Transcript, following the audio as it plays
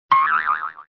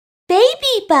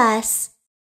BabyBus.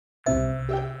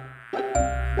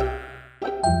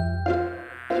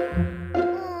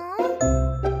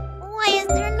 Why is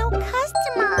there no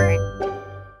customer?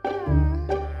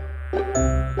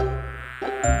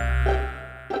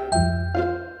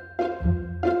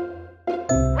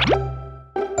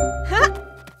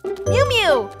 Miu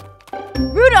Miu!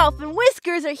 Rudolph and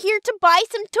Whiskers are here to buy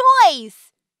some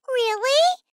toys! Really?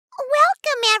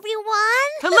 Welcome,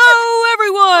 everyone! Hello,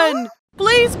 everyone!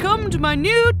 Please come to my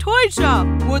new toy shop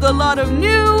with a lot of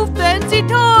new fancy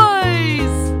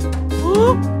toys!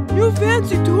 Huh? New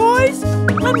fancy toys?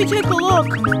 Let me take a look.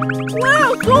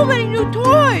 Wow, so many new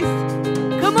toys!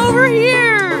 Come over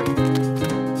here!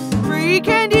 Free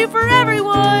candy for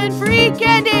everyone! Free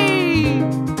candy!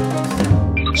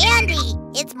 Candy!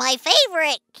 It's my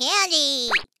favorite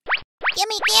candy!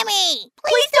 Gimme, gimme!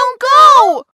 Please don't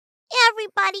go!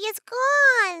 Everybody is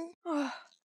gone! Huh?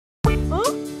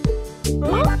 Huh?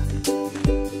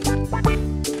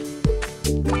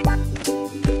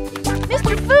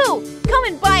 Mr. Fu, come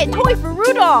and buy a toy for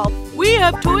Rudolph! We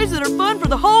have toys that are fun for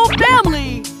the whole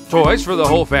family! Toys for the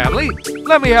whole family?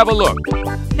 Let me have a look.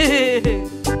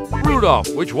 Rudolph,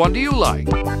 which one do you like?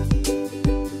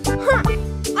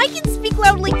 I can speak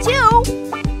loudly too!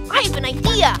 I have an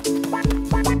idea!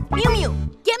 Miu Miu,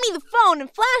 get me the phone and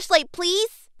flashlight,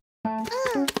 please!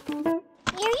 Here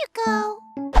you go.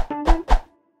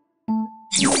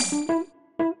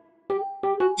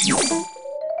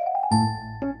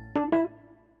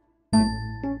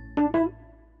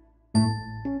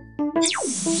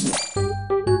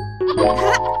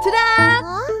 Ta-da!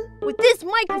 Huh? With this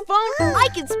microphone, I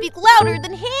can speak louder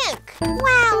than Hank!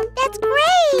 Wow, that's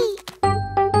great!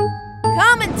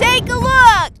 Come and take a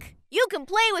look! You can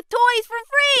play with toys for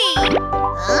free!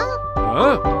 Huh?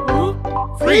 Huh?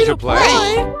 Free to play?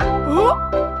 Huh?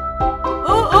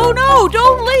 Oh no,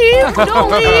 don't leave!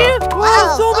 Don't leave!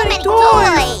 Wow, so many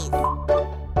toys!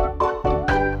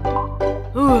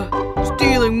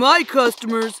 Stealing my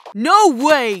customers? No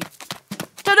way!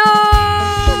 Ta-da!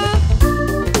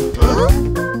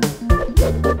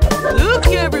 Look,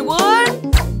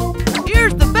 everyone!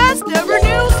 Here's the best ever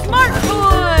new smart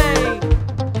toy!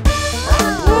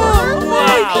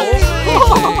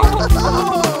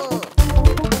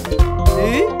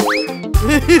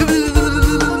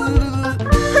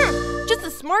 Just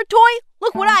a smart toy?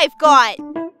 Look what I've got!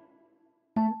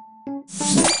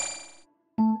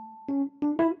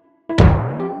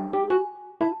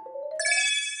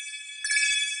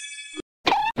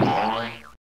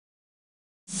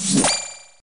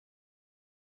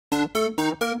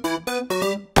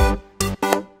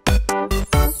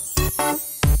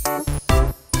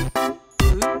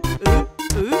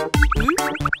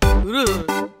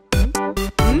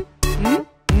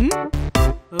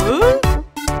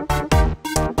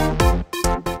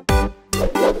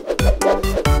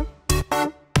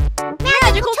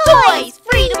 Magical toys!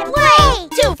 Free to play!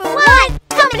 2 for 1!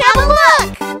 Come and have a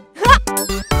look!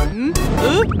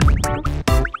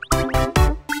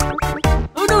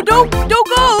 Oh no, don't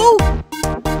go!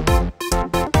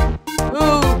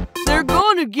 Oh, they're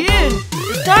gone again.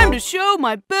 It's time to show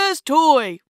my best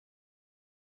toy.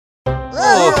 A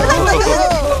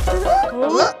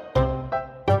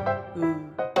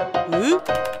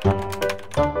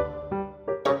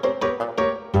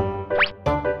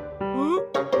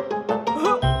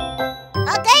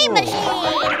game machine!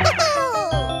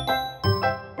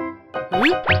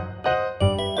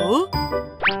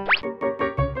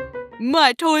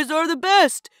 My toys are the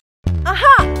best.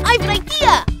 Aha! I have an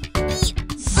idea!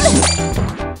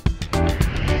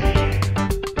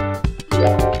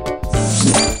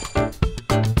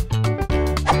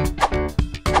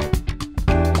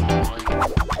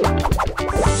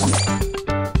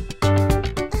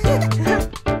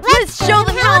 Let's show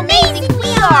them how amazing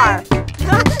we are!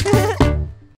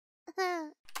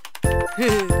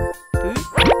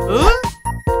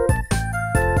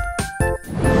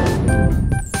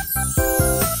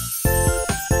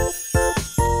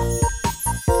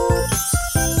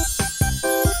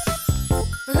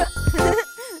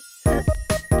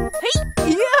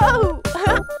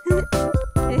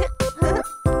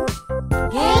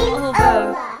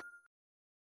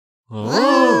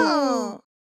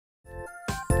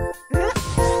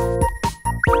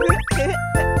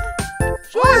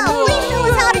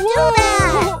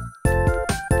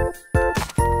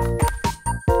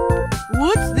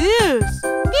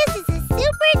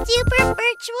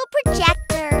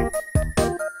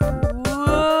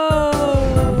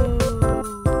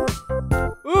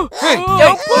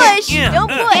 Don't push! Don't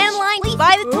push! Stand line to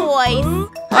buy the toys!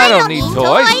 I don't need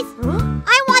toys.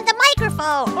 I want the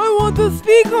microphone. I want the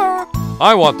speaker.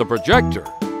 I want the projector.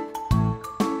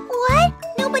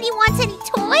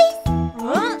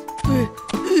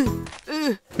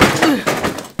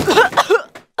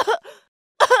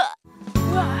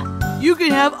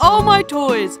 all my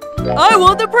toys. I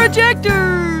want the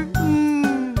projector.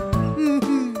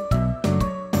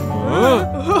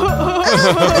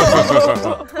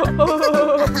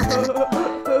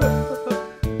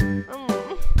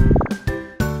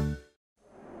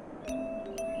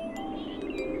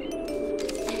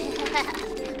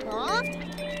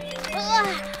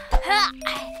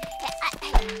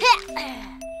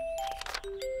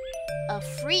 A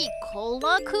free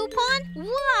cola coupon?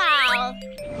 Wow!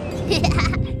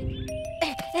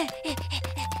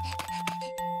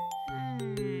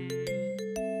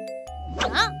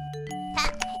 Huh?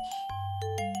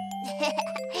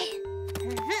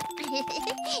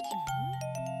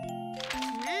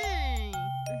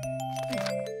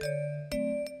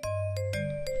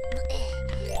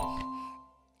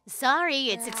 Sorry,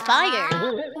 it's expired.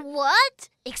 What?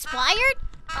 Expired?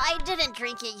 I didn't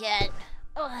drink it yet.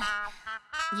 Ugh.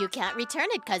 You can't return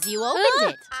it because you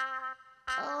opened it.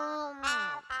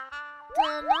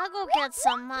 Then I'll go get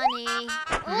some money.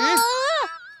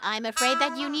 I'm afraid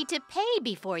that you need to pay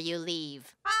before you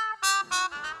leave.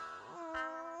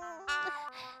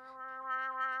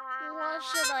 What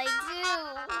should I do?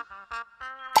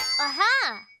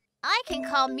 Aha! I can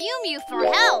call Miumiu for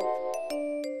help.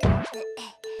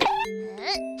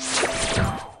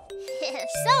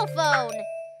 Cell phone.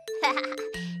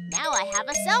 Now I have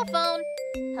a cell phone.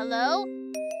 Hello?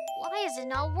 Why is it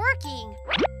not working?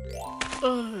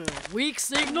 Weak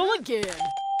signal again.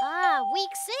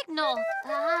 Weak signal.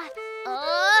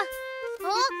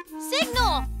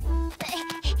 Signal.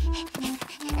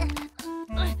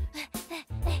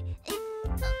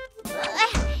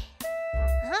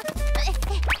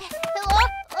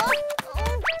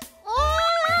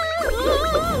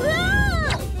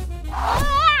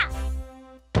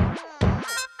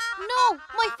 No,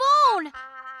 my phone.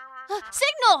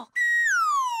 Signal.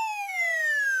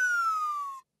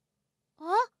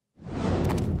 Huh?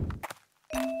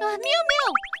 Miu Miu!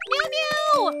 Miu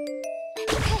Miu!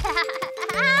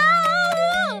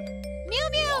 Miu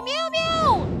Miu! Miu Miu!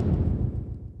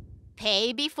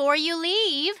 Pay before you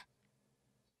leave.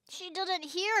 She didn't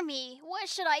hear me. What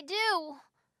should I do?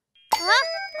 Huh?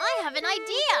 I have an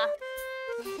idea.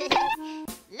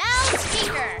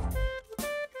 Loudspeaker.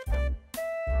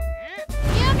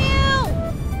 Miu Miu!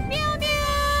 Miu Miu!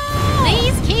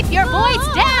 Please keep your voice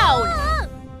down.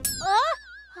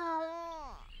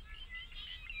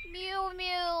 Miu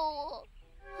Miu.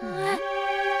 Huh?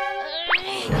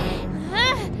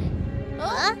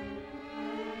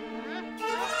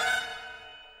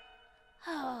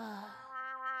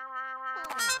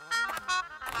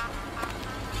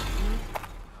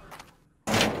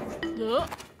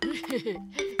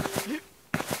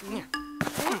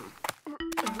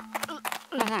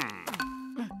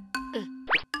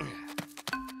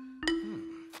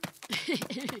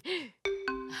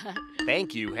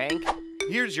 Thank you, Hank.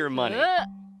 Here's your money.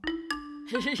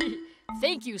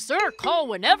 Thank you, sir. Call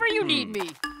whenever you need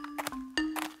me.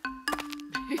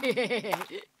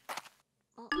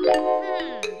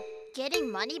 Getting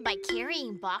money by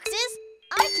carrying boxes?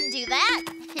 I can do that.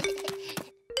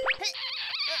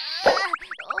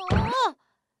 Oh,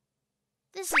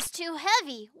 this is too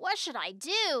heavy. What should I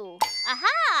do?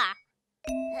 Aha!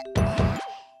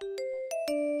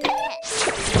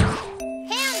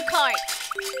 Hand cart.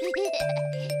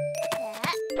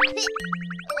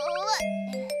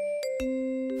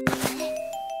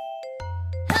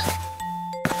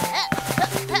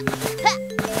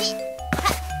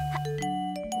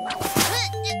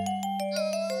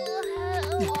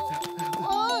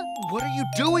 What are you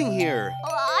doing here?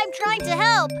 I'm trying to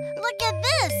help. Look at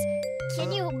this.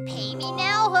 Can you pay me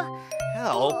now?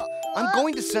 Help? I'm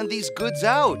going to send these goods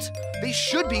out. They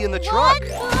should be in the truck.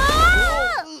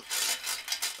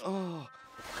 Oh.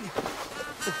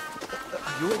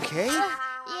 Are you okay?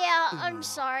 Yeah, I'm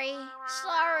sorry.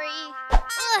 Sorry.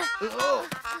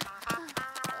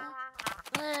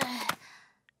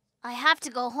 I have to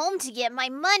go home to get my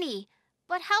money.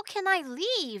 But how can I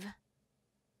leave?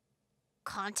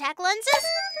 Contact lenses?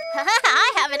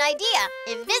 I have an idea.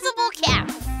 Invisible cap.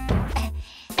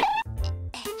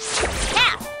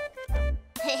 Cap.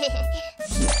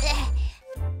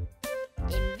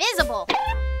 Invisible.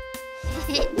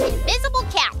 Invisible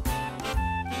cap.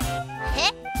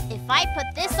 If I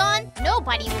put this on,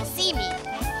 nobody will see me.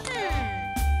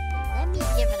 Let me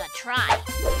give it a try.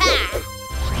 Ha!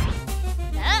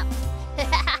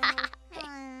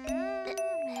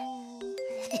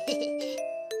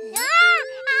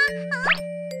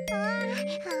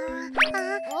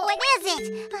 What is it?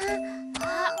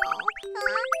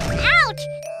 Ouch!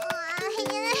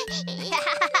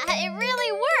 It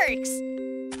really works.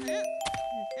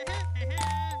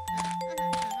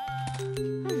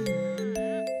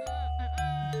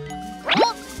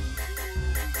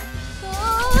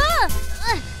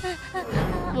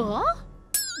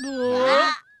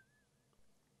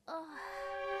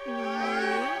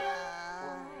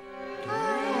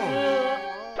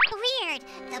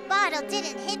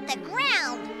 didn't hit the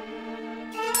ground.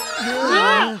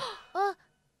 I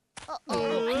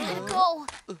gotta go.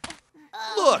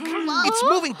 Look, it's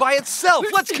moving by itself.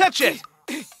 Let's catch it.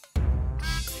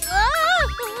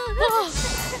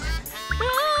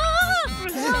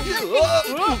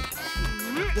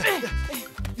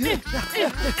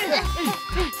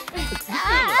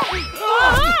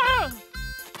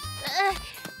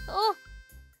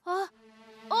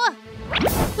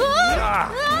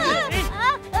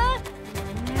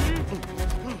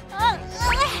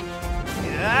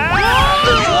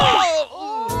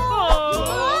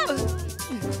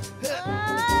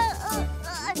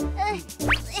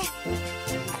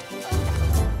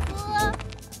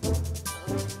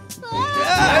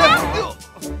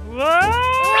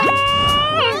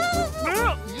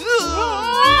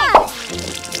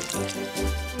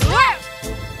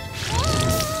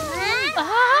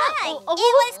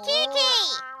 It was Kiki.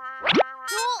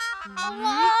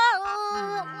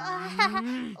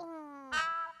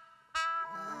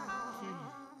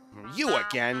 You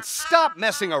again. Stop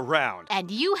messing around.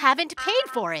 And you haven't paid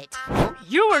for it.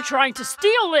 You were trying to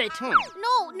steal it. No,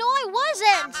 I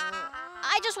wasn't.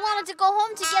 I just wanted to go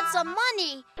home to get some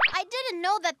money. I didn't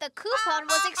know that the coupon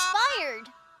was expired.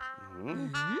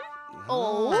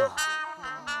 Oh?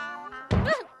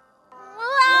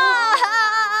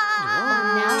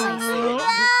 Now I see.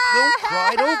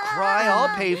 Don't cry.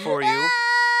 I'll pay for you.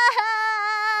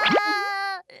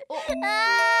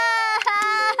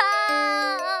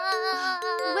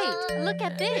 Wait, look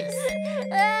at this.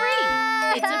 Free.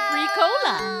 It's a free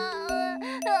cola.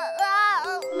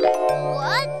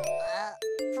 What?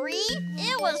 Free?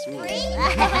 It was free?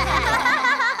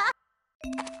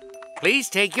 Please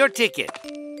take your ticket.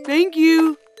 Thank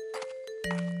you.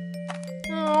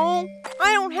 Oh,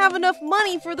 I don't have enough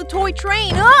money for the toy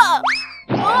train. Ah!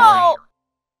 Oh!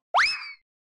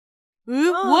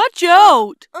 Watch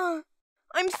out.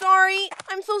 I'm sorry.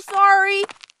 I'm so sorry.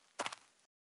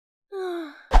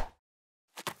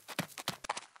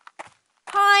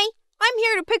 Hi, I'm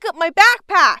here to pick up my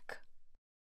backpack.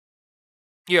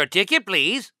 Your ticket,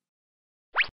 please.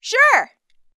 Sure.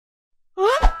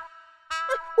 Huh?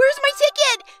 Where's my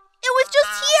ticket? It was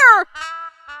just here.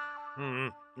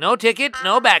 No ticket,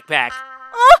 no backpack.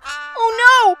 Oh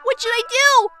no! What should I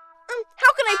do?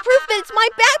 How can I prove that it's my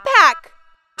backpack?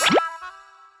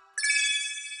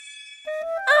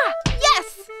 Ah, yes!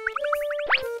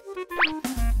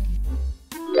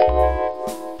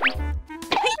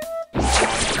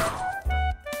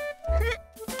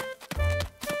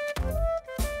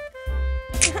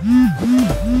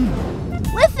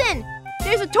 Listen!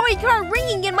 There's a toy car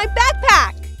ringing in my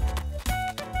backpack!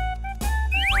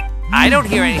 I don't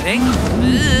hear anything.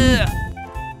 Ugh.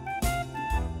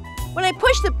 When I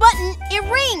push the button, it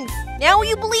rings! Now will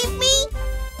you believe me?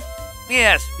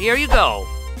 Yes, here you go.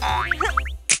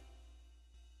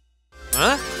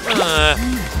 Huh?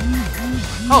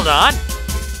 Hold on.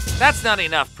 That's not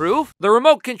enough proof. The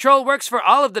remote control works for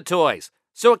all of the toys,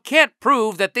 so it can't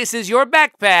prove that this is your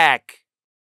backpack.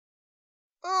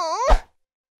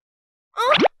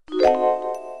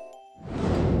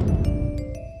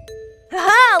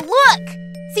 Haha, look!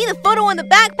 See the photo on the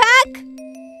backpack?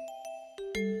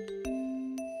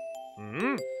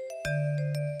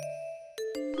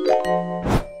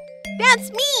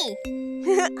 That's me!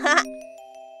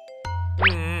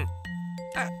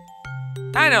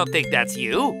 I don't think that's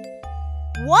you.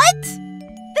 What?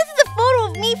 This is a photo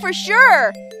of me for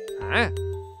sure! Huh?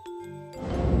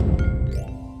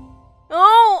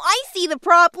 Oh, I see the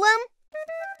problem.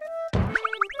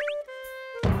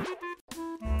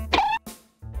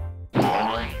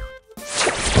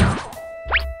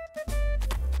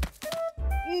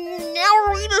 Now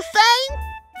are we the same?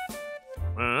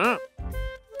 Huh?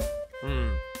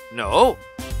 No.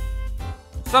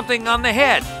 Something on the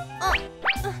head.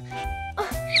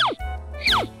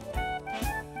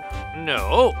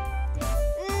 No.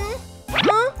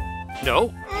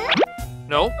 No.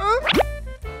 No.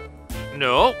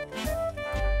 No.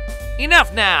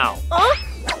 Enough now.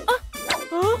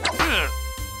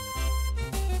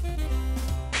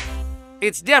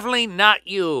 It's definitely not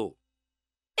you.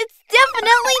 It's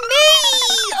definitely me!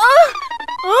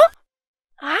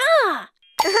 Ah!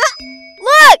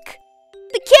 Look!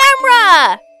 The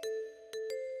camera!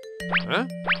 Huh?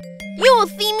 You will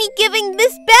see me giving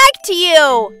this back to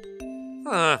you!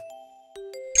 Huh?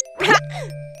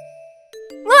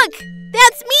 Look!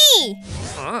 That's me!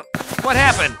 Huh? What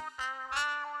happened?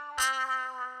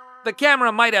 The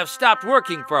camera might have stopped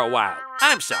working for a while.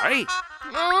 I'm sorry.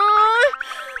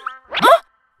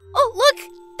 Oh, look!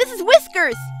 This is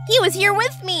Whiskers! He was here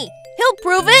with me! He'll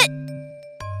prove it!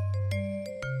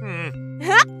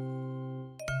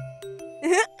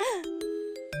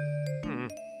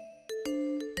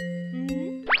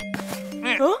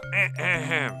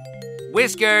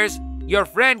 Whiskers, your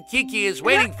friend Kiki is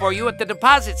waiting for you at the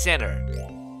deposit center.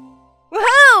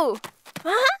 Woohoo!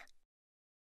 Huh?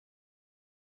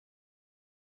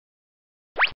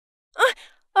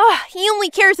 He only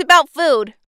cares about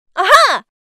food. Aha!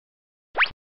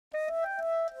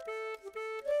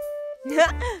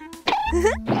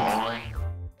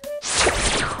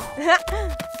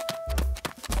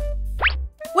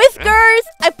 Whiskers!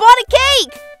 I bought a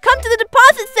cake! Come to the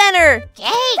deposit center!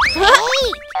 Cake!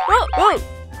 Whoa!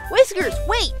 Whiskers,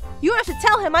 wait! You have to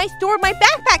tell him I stored my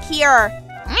backpack here!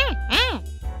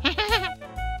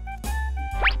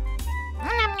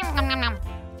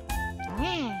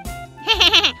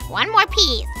 One more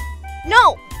piece.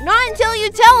 No, not until you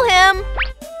tell him!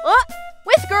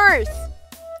 Whiskers!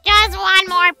 Just one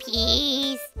more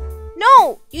piece.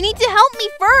 No, you need to help me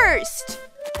first!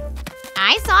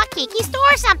 I saw Kiki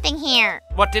store something here.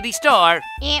 What did he store?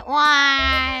 It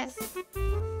was...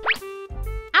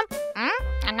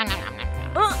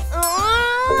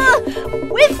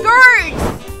 Whiskers!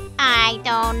 I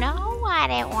don't know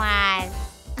what it was.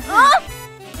 Ah!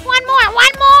 One more!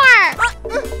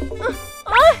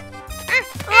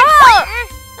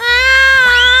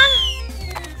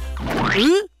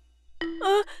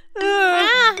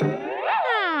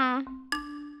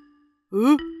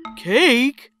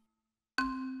 Cake?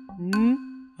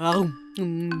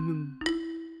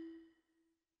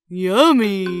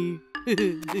 Yummy.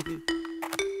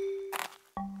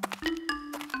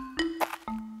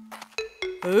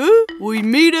 We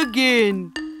meet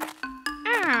again.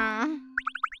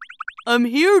 I'm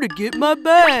here to get my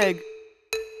bag.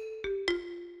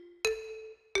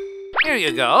 Here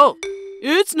you go.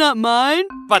 It's not mine.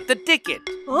 But the ticket.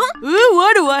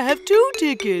 Why do I have 2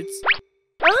 tickets?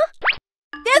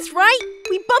 That's right!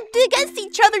 We bumped against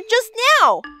each other just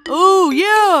now! Oh,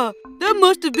 yeah. That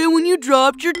must have been when you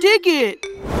dropped your ticket.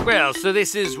 Well, so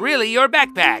this is really your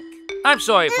backpack. I'm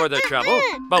sorry for the trouble,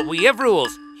 but we have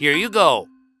rules. Here you go.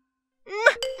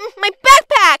 My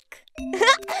backpack!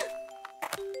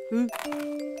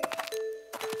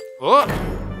 Oh.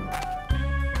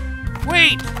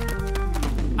 Wait!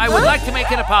 I would like to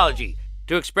make an apology.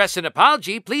 To express an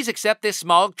apology, please accept this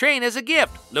small train as a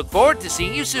gift. Look forward to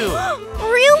seeing you soon.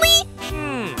 Really?